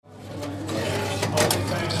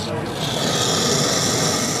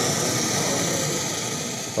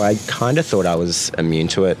I kind of thought I was immune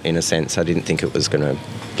to it in a sense. I didn't think it was going to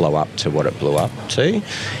blow up to what it blew up to.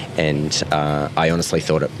 And I honestly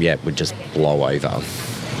thought it would just blow over.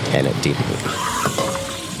 And it didn't.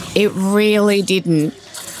 It really didn't.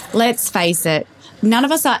 Let's face it, none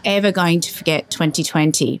of us are ever going to forget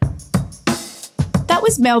 2020. That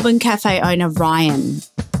was Melbourne cafe owner Ryan.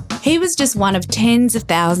 He was just one of tens of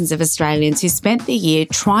thousands of Australians who spent the year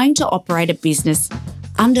trying to operate a business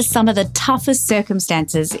under some of the toughest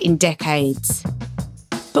circumstances in decades.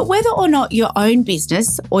 But whether or not your own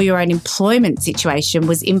business or your own employment situation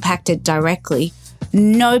was impacted directly,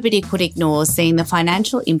 nobody could ignore seeing the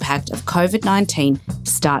financial impact of COVID-19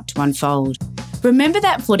 start to unfold. Remember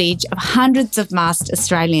that footage of hundreds of masked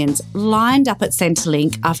Australians lined up at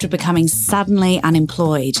Centrelink after becoming suddenly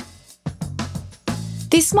unemployed?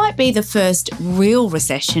 This might be the first real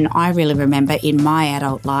recession I really remember in my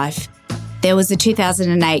adult life. There was the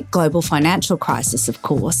 2008 global financial crisis, of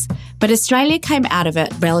course, but Australia came out of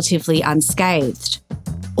it relatively unscathed.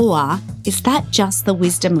 Or is that just the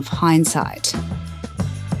wisdom of hindsight?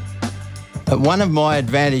 One of my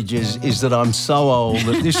advantages is that I'm so old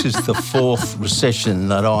that this is the fourth recession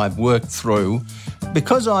that I've worked through.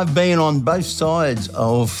 Because I've been on both sides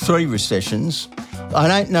of three recessions, I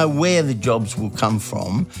don't know where the jobs will come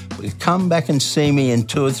from, but come back and see me in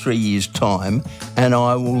 2 or 3 years' time and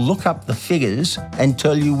I will look up the figures and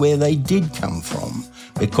tell you where they did come from.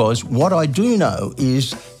 Because what I do know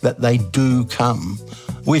is that they do come.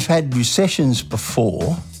 We've had recessions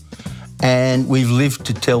before, and we've lived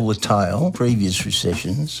to tell the tale, previous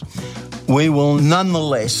recessions. We will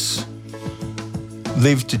nonetheless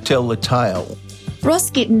live to tell the tale.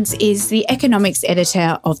 Ross Gittins is the economics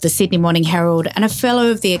editor of the Sydney Morning Herald and a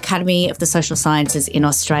fellow of the Academy of the Social Sciences in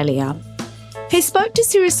Australia. He spoke to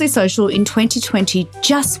Seriously Social in 2020,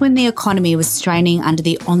 just when the economy was straining under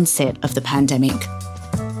the onset of the pandemic.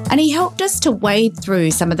 And he helped us to wade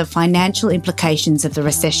through some of the financial implications of the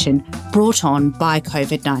recession brought on by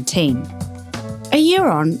COVID-19. A year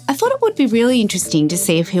on, I thought it would be really interesting to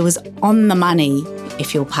see if he was on the money,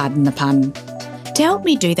 if you'll pardon the pun. To help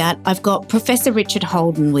me do that, I've got Professor Richard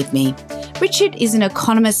Holden with me. Richard is an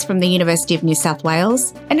economist from the University of New South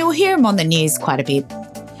Wales, and you'll hear him on the news quite a bit.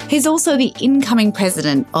 He's also the incoming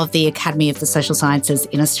president of the Academy of the Social Sciences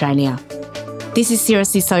in Australia. This is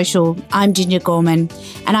Seriously Social. I'm Ginger Gorman,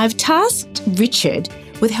 and I've tasked Richard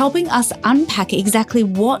with helping us unpack exactly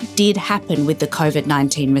what did happen with the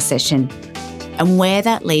COVID-19 recession and where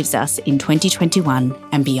that leaves us in 2021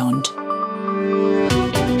 and beyond.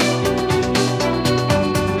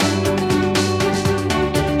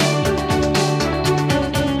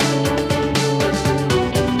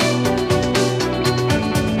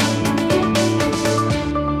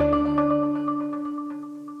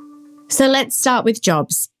 So let's start with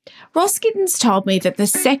jobs. Ross Gittins told me that the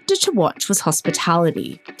sector to watch was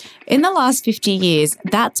hospitality. In the last 50 years,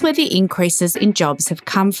 that's where the increases in jobs have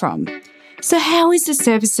come from. So how is the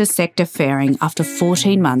services sector faring after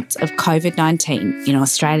 14 months of COVID-19 in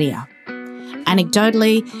Australia?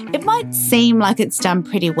 Anecdotally, it might seem like it's done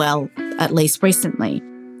pretty well, at least recently.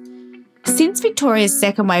 Since Victoria's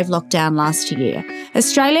second wave lockdown last year,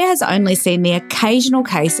 Australia has only seen the occasional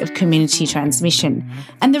case of community transmission,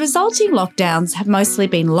 and the resulting lockdowns have mostly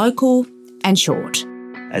been local and short.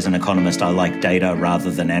 As an economist, I like data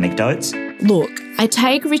rather than anecdotes. Look, I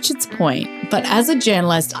take Richard's point, but as a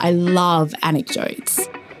journalist, I love anecdotes.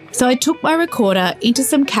 So I took my recorder into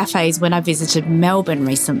some cafes when I visited Melbourne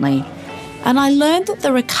recently, and I learned that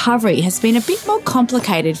the recovery has been a bit more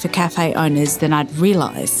complicated for cafe owners than I'd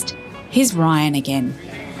realised. Here's Ryan again.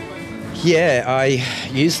 Yeah, I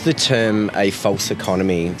used the term a false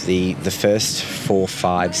economy. The first 4,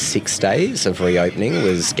 5, 6 days of reopening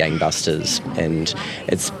was gangbusters, and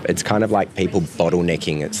it's kind of like people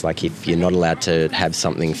bottlenecking. It's like if you're not allowed to have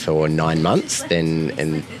something for 9 months,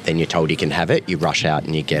 then you're told you can have it, you rush out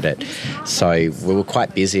and you get it. So we were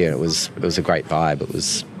quite busy, and it was a great vibe. It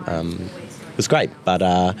was great. But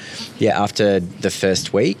after the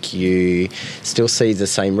first week, you still see the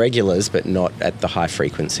same regulars, but not at the high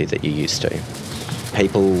frequency that you used to.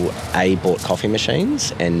 People, bought coffee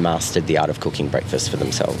machines and mastered the art of cooking breakfast for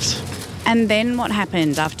themselves. And then what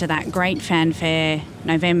happened after that great fanfare,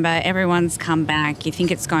 November, everyone's come back, you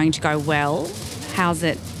think it's going to go well. How's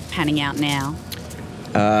it panning out now?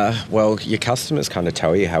 Well, your customers kind of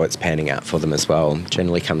tell you how it's panning out for them as well.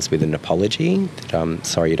 Generally comes with an apology that,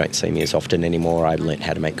 sorry you don't see me as often anymore, I learnt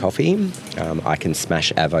how to make coffee. I can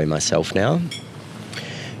smash Avo myself now.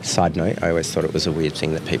 Side note, I always thought it was a weird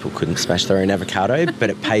thing that people couldn't smash their own avocado, but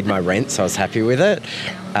it paid my rent, so I was happy with it.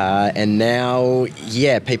 And now,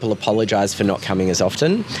 people apologise for not coming as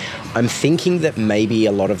often. I'm thinking that maybe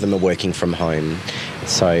a lot of them are working from home.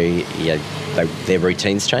 So, their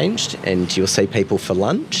routine's changed, and you'll see people for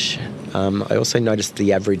lunch. I also noticed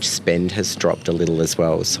the average spend has dropped a little as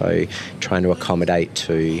well, so trying to accommodate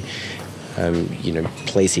to,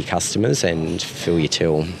 please your customers and fill your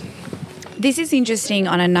till. This is interesting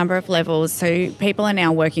on a number of levels. So people are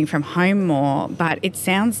now working from home more, but it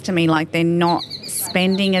sounds to me like they're not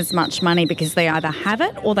spending as much money because they either have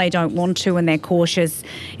it or they don't want to, and they're cautious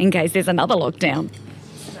in case there's another lockdown.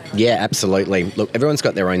 Yeah, absolutely. Look, everyone's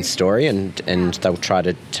got their own story and they'll try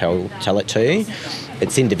to tell it to you.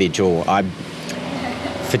 It's individual.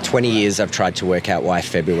 For 20 years, I've tried to work out why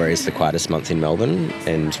February is the quietest month in Melbourne,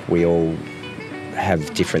 and we all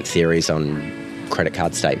have different theories on credit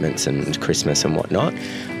card statements and Christmas and whatnot.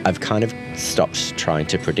 I've kind of stopped trying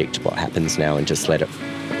to predict what happens now and just let it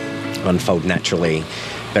unfold naturally.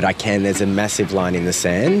 But there's a massive line in the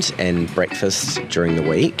sand, and breakfast during the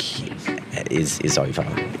week is over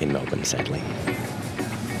in Melbourne, sadly.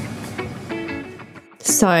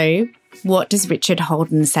 So, what does Richard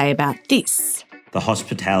Holden say about this? The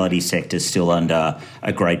hospitality sector is still under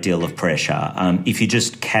a great deal of pressure. If you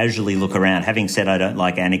just casually look around, having said I don't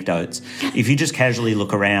like anecdotes, if you just casually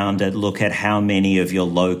look around and look at how many of your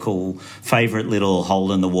local favourite little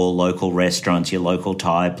hole-in-the-wall local restaurants, your local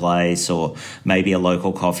Thai place or maybe a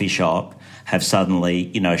local coffee shop have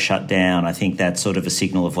suddenly, shut down, I think that's sort of a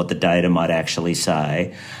signal of what the data might actually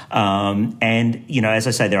say. And, as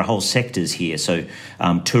I say, there are whole sectors here. So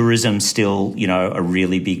tourism still, a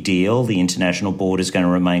really big deal. The international border is going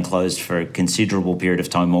to remain closed for a considerable period of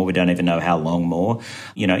time more. We don't even know how long more.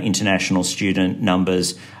 International student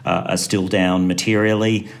numbers are still down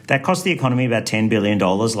materially. That cost the economy about $10 billion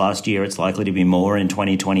last year. It's likely to be more in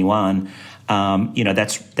 2021.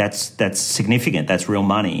 That's significant. That's real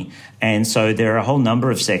money. And so there are a whole number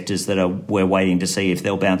of sectors that we're waiting to see if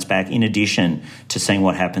they'll bounce back, in addition to seeing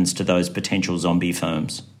what happens to those potential zombie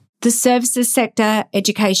firms. The services sector,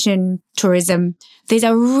 education, tourism, these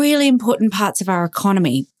are really important parts of our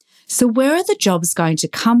economy. So where are the jobs going to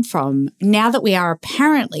come from now that we are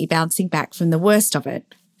apparently bouncing back from the worst of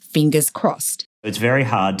it? Fingers crossed. It's very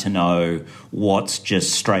hard to know what's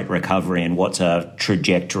just straight recovery and what's a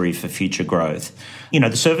trajectory for future growth.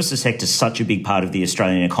 The services sector is such a big part of the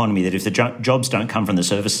Australian economy that if the jobs don't come from the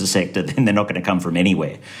services sector, then they're not going to come from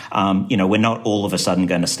anywhere. We're not all of a sudden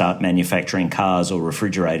going to start manufacturing cars or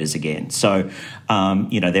refrigerators again. So,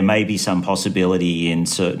 there may be some possibility in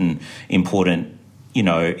certain important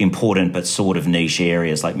but sort of niche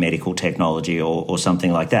areas like medical technology or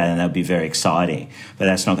something like that, and that would be very exciting. But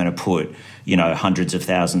that's not going to put, hundreds of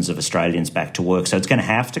thousands of Australians back to work. So it's going to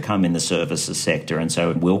have to come in the services sector, and so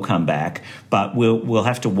it will come back. But we'll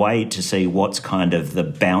have to wait to see what's kind of the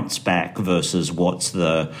bounce back versus what's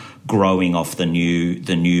the growing off the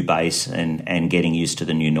new base and getting used to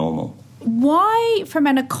the new normal. Why, from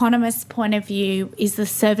an economist's point of view, is the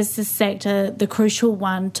services sector the crucial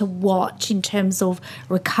one to watch in terms of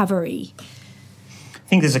recovery? I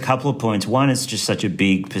think there's a couple of points. One, it's just such a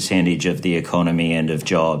big percentage of the economy and of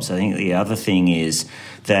jobs. I think the other thing is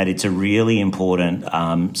that it's a really important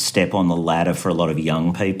step on the ladder for a lot of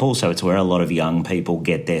young people. So it's where a lot of young people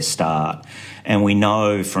get their start. And we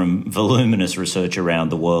know from voluminous research around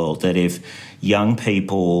the world that if young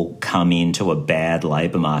people come into a bad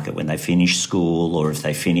labour market when they finish school, or if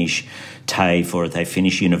they finish TAFE, or if they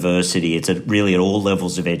finish university, it's really at all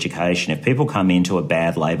levels of education. If people come into a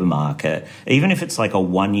bad labour market, even if it's like a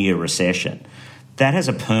 1-year recession, that has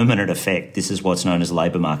a permanent effect. This is what's known as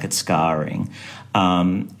labour market scarring.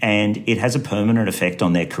 And it has a permanent effect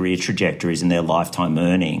on their career trajectories and their lifetime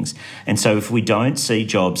earnings. And so if we don't see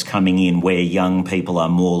jobs coming in where young people are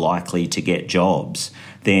more likely to get jobs,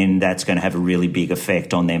 then that's going to have a really big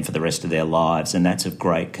effect on them for the rest of their lives. And that's of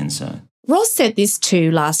great concern. Ross said this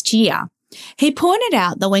too last year. He pointed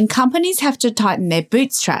out that when companies have to tighten their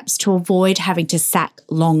bootstraps to avoid having to sack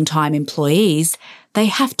long-time employees, they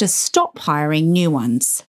have to stop hiring new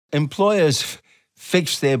ones. Employers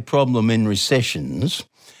fix their problem in recessions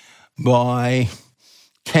by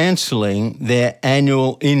cancelling their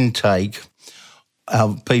annual intake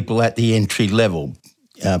of people at the entry level.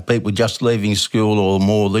 People just leaving school, or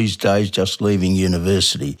more these days, just leaving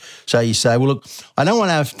university. So you say, well, look, I don't want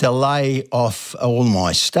to have to lay off all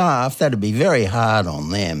my staff. That'd be very hard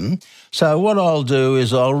on them. So what I'll do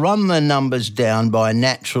is I'll run the numbers down by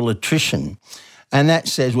natural attrition. And that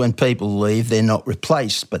says when people leave, they're not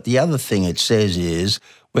replaced. But the other thing it says is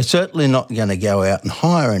we're certainly not going to go out and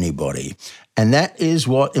hire anybody. And that is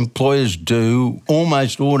what employers do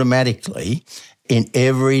almost automatically in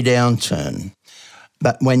every downturn.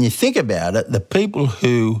 But when you think about it, the people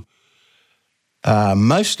who are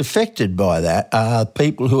most affected by that are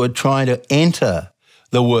people who are trying to enter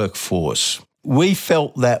the workforce. We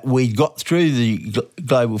felt that we got through the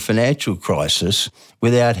global financial crisis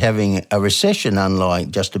without having a recession,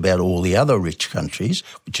 unlike just about all the other rich countries,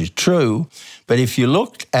 which is true. But if you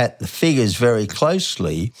looked at the figures very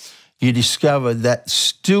closely, you discovered that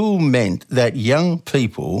still meant that young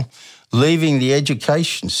people leaving the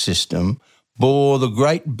education system bore the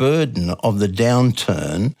great burden of the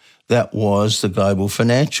downturn that was the global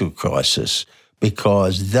financial crisis,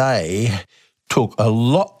 because they took a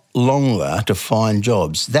lot longer to find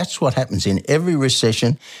jobs. That's what happens in every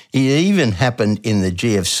recession. It even happened in the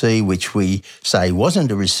GFC, which we say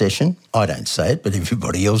wasn't a recession. I don't say it, but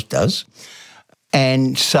everybody else does.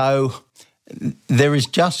 And so there is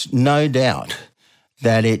just no doubt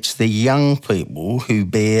that it's the young people who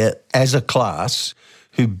bear, as a class,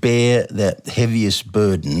 who bear that heaviest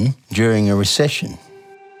burden during a recession.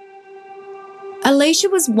 Alicia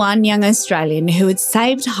was one young Australian who had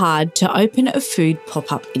saved hard to open a food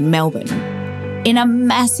pop-up in Melbourne. In a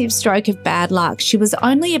massive stroke of bad luck, she was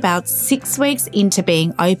only about 6 weeks into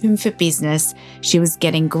being open for business. She was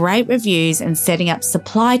getting great reviews and setting up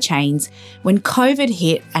supply chains when COVID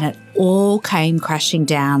hit and it all came crashing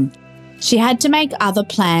down. She had to make other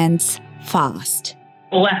plans fast.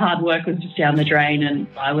 All that hard work was just down the drain and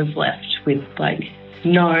I was left with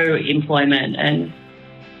no employment. And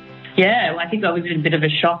yeah, I think I was in a bit of a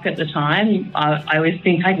shock at the time. I always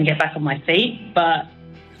think I can get back on my feet, but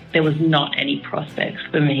there was not any prospects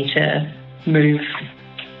for me to move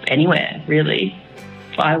anywhere, really.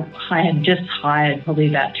 I had just hired probably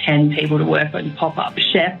about 10 people to work on pop-up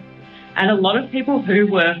chef, and a lot of people who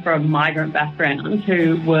were from migrant backgrounds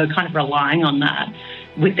who were kind of relying on that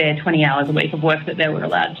with their 20 hours a week of work that they were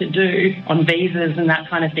allowed to do on visas and that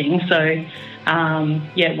kind of thing. So,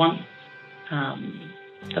 once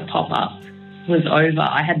the pop-up was over,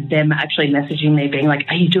 I had them actually messaging me being like,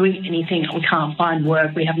 are you doing anything? We can't find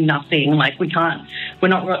work. We have nothing. We're not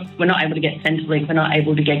able to get Centrelink. We're not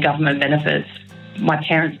able to get government benefits. My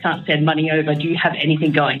parents can't send money over. Do you have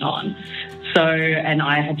anything going on? So, and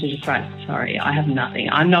I had to just write, sorry, I have nothing.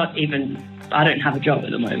 I don't have a job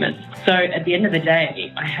at the moment. So at the end of the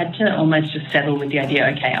day, I had to almost just settle with the idea,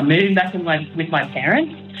 okay, I'm moving back with my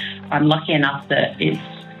parents. I'm lucky enough that it's,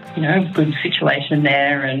 a good situation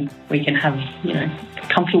there and we can have, a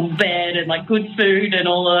comfortable bed and good food and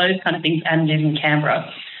all of those kind of things, and live in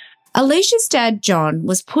Canberra. Alicia's dad, John,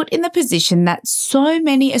 was put in the position that so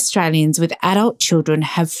many Australians with adult children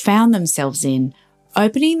have found themselves in,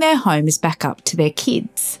 opening their homes back up to their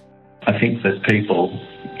kids. I think that people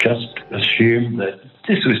just assume that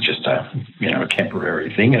this was just a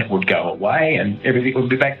temporary thing and it would go away and everything would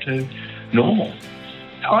be back to normal.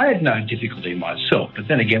 I had no difficulty myself, but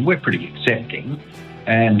then again, we're pretty accepting,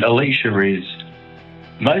 and Alicia is,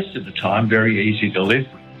 most of the time, very easy to live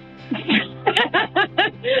with.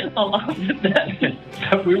 I love that.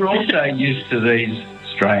 But we were also used to these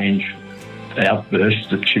strange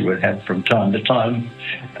outbursts that she would have from time to time.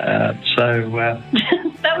 That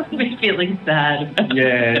was me feeling sad.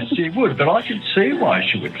 Yeah, she would, but I could see why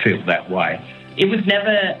she would feel that way.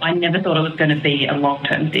 I never thought it was going to be a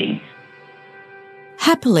long-term thing.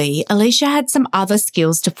 Happily, Alicia had some other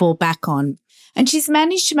skills to fall back on, and she's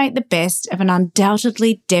managed to make the best of an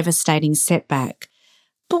undoubtedly devastating setback.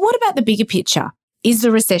 But what about the bigger picture? Is the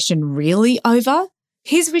recession really over?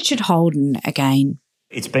 Here's Richard Holden again.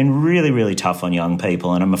 It's been really, really tough on young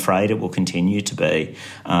people, and I'm afraid it will continue to be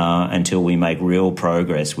until we make real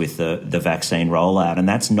progress with the vaccine rollout. And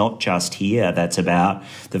that's not just here. That's about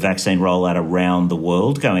the vaccine rollout around the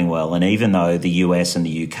world going well. And even though the US and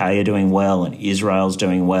the UK are doing well and Israel's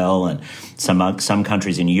doing well and some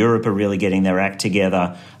countries in Europe are really getting their act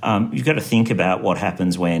together, you've got to think about what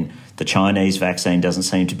happens when the Chinese vaccine doesn't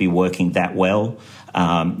seem to be working that well.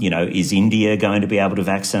 Is India going to be able to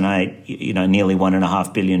vaccinate, nearly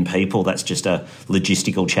 1.5 billion people? That's just a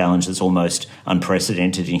logistical challenge that's almost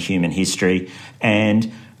unprecedented in human history.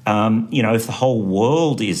 And, if the whole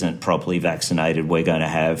world isn't properly vaccinated, we're going to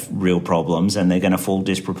have real problems, and they're going to fall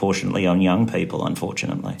disproportionately on young people,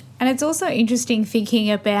 unfortunately. And it's also interesting thinking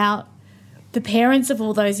about the parents of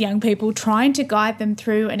all those young people, trying to guide them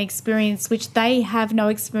through an experience which they have no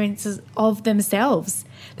experiences of themselves.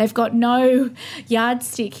 They've got no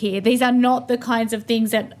yardstick here. These are not the kinds of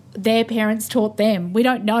things that their parents taught them. We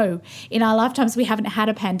don't know. In our lifetimes, we haven't had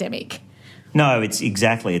a pandemic. No,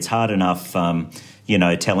 it's hard enough,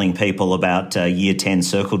 telling people about year 10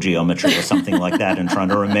 circle geometry or something like that and trying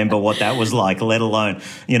to remember what that was like, let alone,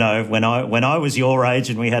 when I was your age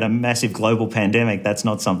and we had a massive global pandemic, that's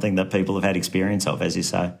not something that people have had experience of, as you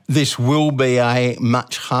say. This will be a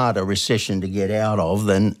much harder recession to get out of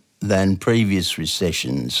than previous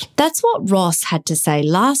recessions. That's what Ross had to say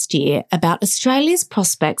last year about Australia's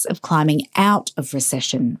prospects of climbing out of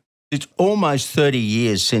recession. It's almost 30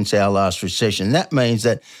 years since our last recession. That means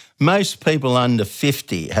that most people under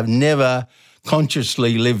 50 have never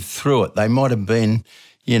consciously lived through it. They might have been,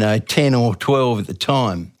 10 or 12 at the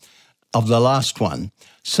time of the last one.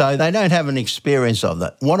 So they don't have an experience of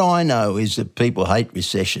that. What I know is that people hate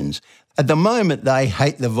recessions. At the moment, they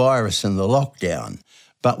hate the virus and the lockdown.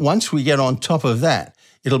 But once we get on top of that,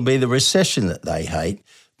 it'll be the recession that they hate,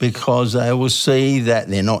 because they will see that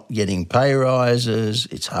they're not getting pay rises,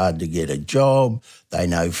 it's hard to get a job, they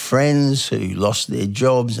know friends who lost their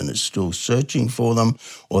jobs and are still searching for them,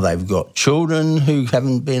 or they've got children who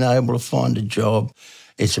haven't been able to find a job.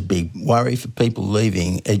 It's a big worry for people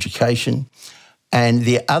leaving education. And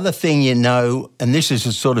the other thing and this is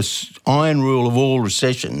a sort of iron rule of all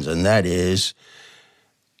recessions, and that is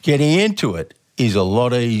getting into it is a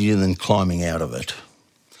lot easier than climbing out of it.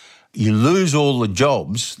 You lose all the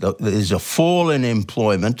jobs, there's a fall in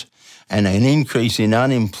employment and an increase in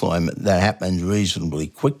unemployment that happens reasonably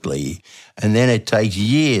quickly, and then it takes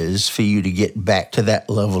years for you to get back to that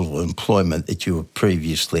level of employment that you were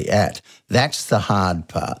previously at. That's the hard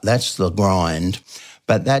part, that's the grind,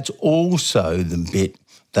 but that's also the bit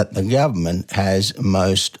that the government has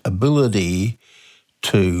most ability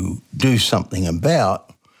to do something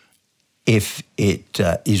about if it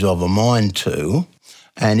is of a mind to,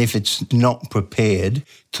 and if it's not prepared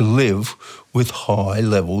to live with high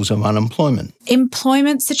levels of unemployment.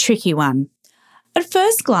 Employment's a tricky one. At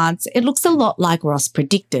first glance, it looks a lot like Ross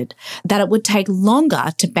predicted, that it would take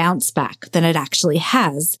longer to bounce back than it actually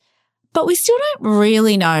has, but we still don't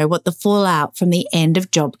really know what the fallout from the end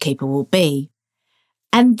of JobKeeper will be.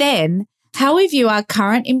 And then, how we view our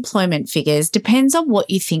current employment figures depends on what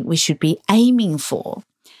you think we should be aiming for.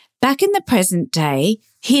 Back in the present day,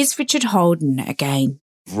 here's Richard Holden again.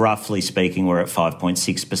 Roughly speaking, we're at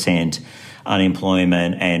 5.6%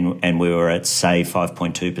 unemployment and we were at, say,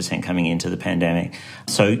 5.2% coming into the pandemic.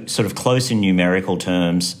 So sort of close in numerical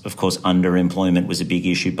terms. Of course, underemployment was a big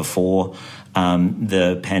issue before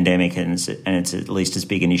the pandemic, and it's at least as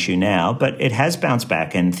big an issue now. But it has bounced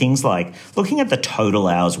back, and things like looking at the total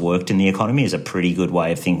hours worked in the economy is a pretty good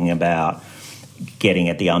way of thinking about getting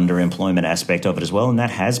at the underemployment aspect of it as well, and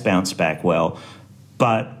that has bounced back well.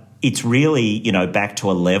 But it's really, back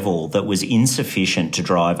to a level that was insufficient to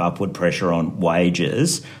drive upward pressure on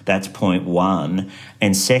wages. That's point one.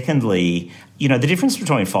 And secondly, the difference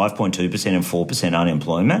between 5.2% and 4%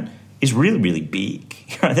 unemployment is really, really big.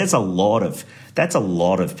 That's a lot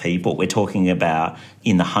of people. We're talking about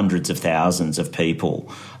in the hundreds of thousands of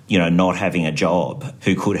people, not having a job,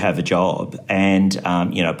 who could have a job, and,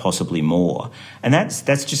 possibly more. And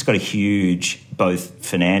that's just got a huge, both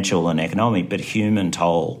financial and economic, but human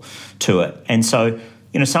toll to it. And so,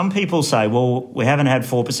 some people say, well, we haven't had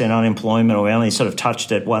 4% unemployment, or we only sort of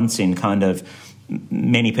touched it once in kind of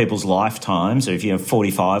many people's lifetimes, or if you're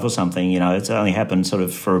 45 or something, it's only happened sort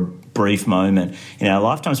of for a brief moment in our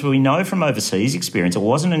lifetimes. But we know from overseas experience, it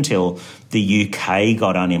wasn't until the UK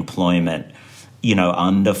got unemployment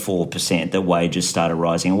under 4% that wages started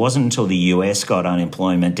rising. It wasn't until the US got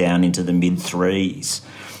unemployment down into the mid-threes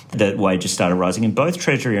that wages started rising. And both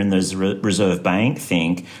Treasury and the Reserve Bank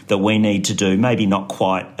think that we need to do, maybe not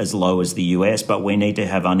quite as low as the US, but we need to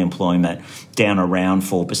have unemployment down around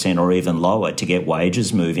 4% or even lower to get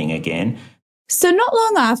wages moving again. So not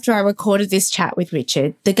long after I recorded this chat with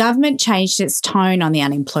Richard, the government changed its tone on the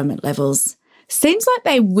unemployment levels. Seems like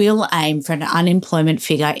they will aim for an unemployment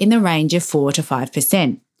figure in the range of 4 to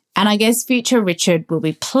 5%. And I guess future Richard will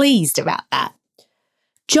be pleased about that.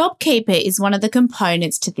 JobKeeper is one of the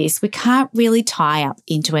components to this we can't really tie up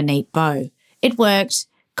into a neat bow. It worked,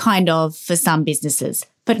 kind of, for some businesses,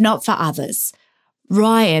 but not for others.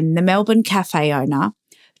 Ryan, the Melbourne cafe owner,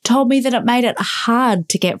 told me that it made it hard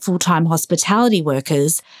to get full-time hospitality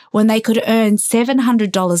workers when they could earn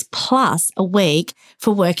 $700 plus a week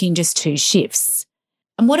for working just 2 shifts.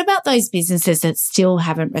 And what about those businesses that still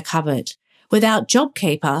haven't recovered? Without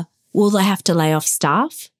JobKeeper, will they have to lay off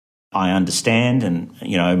staff? I understand, and,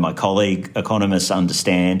 my colleague economists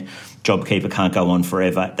understand JobKeeper can't go on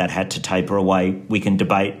forever. That had to taper away. We can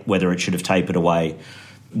debate whether it should have tapered away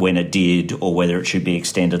when it did or whether it should be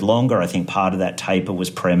extended longer. I think part of that taper was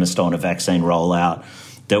premised on a vaccine rollout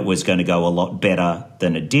that was going to go a lot better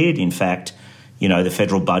than it did. In fact, The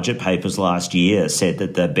federal budget papers last year said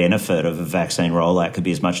that the benefit of a vaccine rollout could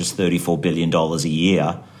be as much as $34 billion a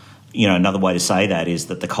year. Another way to say that is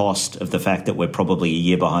that the cost of the fact that we're probably a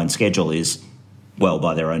year behind schedule is, well,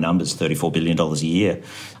 by their own numbers, $34 billion a year.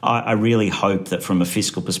 I really hope that from a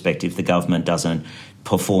fiscal perspective, the government doesn't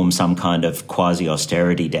perform some kind of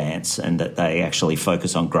quasi-austerity dance and that they actually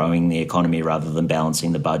focus on growing the economy rather than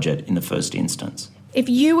balancing the budget in the first instance. If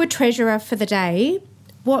you were Treasurer for the day,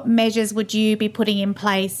 what measures would you be putting in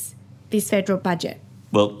place this federal budget?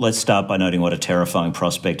 Well, let's start by noting what a terrifying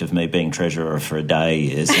prospect of me being Treasurer for a day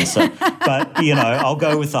is. And so, but, I'll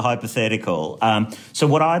go with the hypothetical. So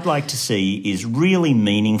what I'd like to see is really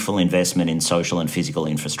meaningful investment in social and physical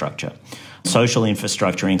infrastructure. Social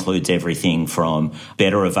infrastructure includes everything from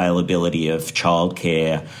better availability of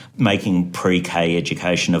childcare, making pre-K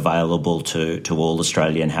education available to all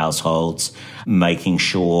Australian households, making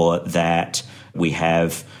sure that we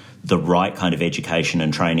have the right kind of education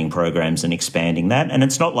and training programs and expanding that. And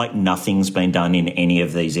it's not like nothing's been done in any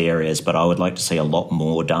of these areas, but I would like to see a lot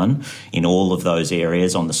more done in all of those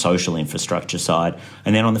areas on the social infrastructure side.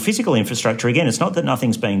 And then on the physical infrastructure, again, it's not that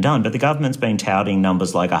nothing's being done, but the government's been touting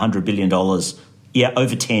numbers like $100 billion,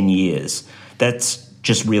 over 10 years. That's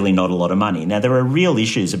just really not a lot of money. Now, there are real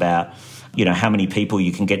issues about how many people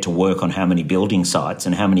you can get to work on how many building sites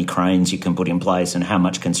and how many cranes you can put in place and how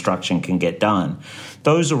much construction can get done.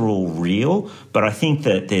 Those are all real, but I think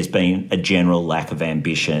that there's been a general lack of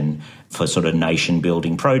ambition for sort of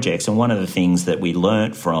nation-building projects. And one of the things that we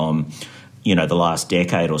learnt from the last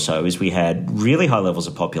decade or so is we had really high levels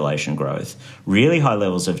of population growth, really high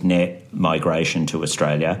levels of net migration to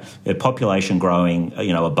Australia, the population growing,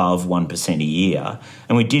 above 1% a year,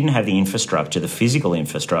 and we didn't have the infrastructure, the physical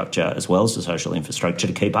infrastructure, as well as the social infrastructure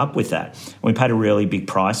to keep up with that. And we paid a really big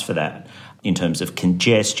price for that in terms of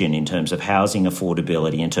congestion, in terms of housing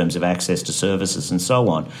affordability, in terms of access to services and so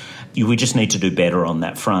on. We just need to do better on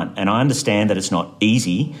that front. And I understand that it's not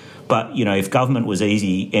easy, but, if government was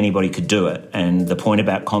easy, anybody could do it. And the point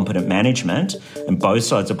about competent management, and both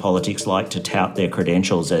sides of politics like to tout their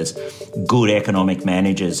credentials as good economic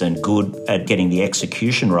managers and good at getting the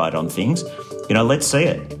execution right on things, let's see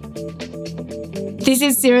it. This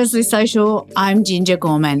is Seriously Social. I'm Ginger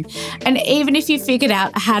Gorman. And even if you figured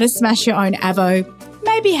out how to smash your own avo,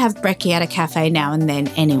 maybe have brekkie at a cafe now and then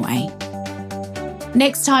anyway.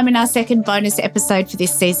 Next time in our second bonus episode for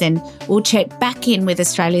this season, we'll check back in with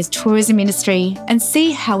Australia's tourism industry and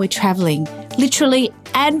see how we're travelling, literally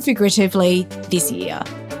and figuratively, this year.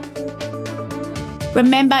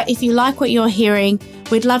 Remember, if you like what you're hearing,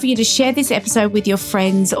 we'd love you to share this episode with your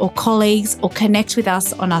friends or colleagues or connect with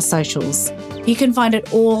us on our socials. You can find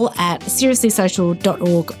it all at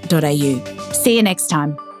seriouslysocial.org.au. See you next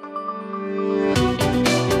time.